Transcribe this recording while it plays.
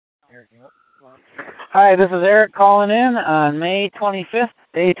Hi, this is Eric calling in on May 25th,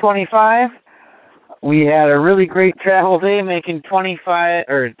 day 25. We had a really great travel day, making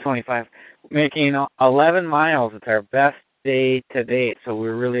 11 miles. It's our best day to date, so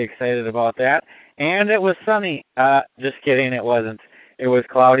we're really excited about that. And it was sunny. Just kidding, it wasn't. It was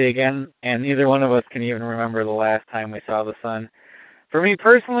cloudy again, and neither one of us can even remember the last time we saw the sun. For me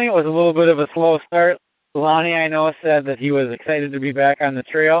personally, it was a little bit of a slow start. Lonnie, I know, said that he was excited to be back on the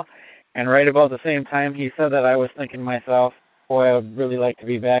trail, and right about the same time he said that, I was thinking to myself, boy, I would really like to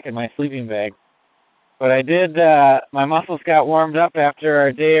be back in my sleeping bag. But I did, my muscles got warmed up after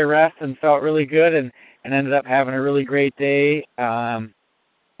our day of rest and felt really good, and ended up having a really great day,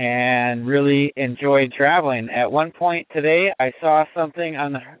 and really enjoyed traveling. At one point today, I saw something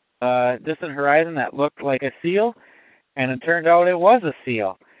on the distant horizon that looked like a seal, and it turned out it was a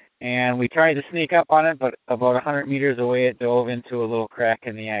seal. And we tried to sneak up on it, but about 100 meters away it dove into a little crack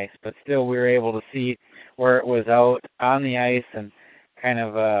in the ice. But still we were able to see where it was out on the ice and kind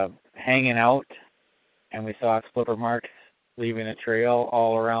of hanging out. And we saw flipper marks leaving a trail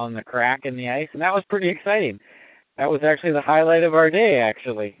all around the crack in the ice. And that was pretty exciting. That was actually the highlight of our day,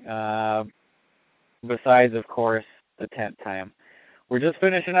 actually, besides, of course, the tent time. We're just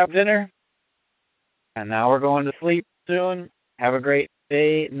finishing up dinner, and now we're going to sleep soon. Have a great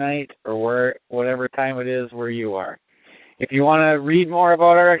day, night, or whatever time it is where you are. If you want to read more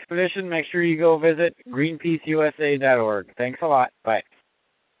about our expedition, make sure you go visit greenpeaceusa.org. Thanks a lot. Bye.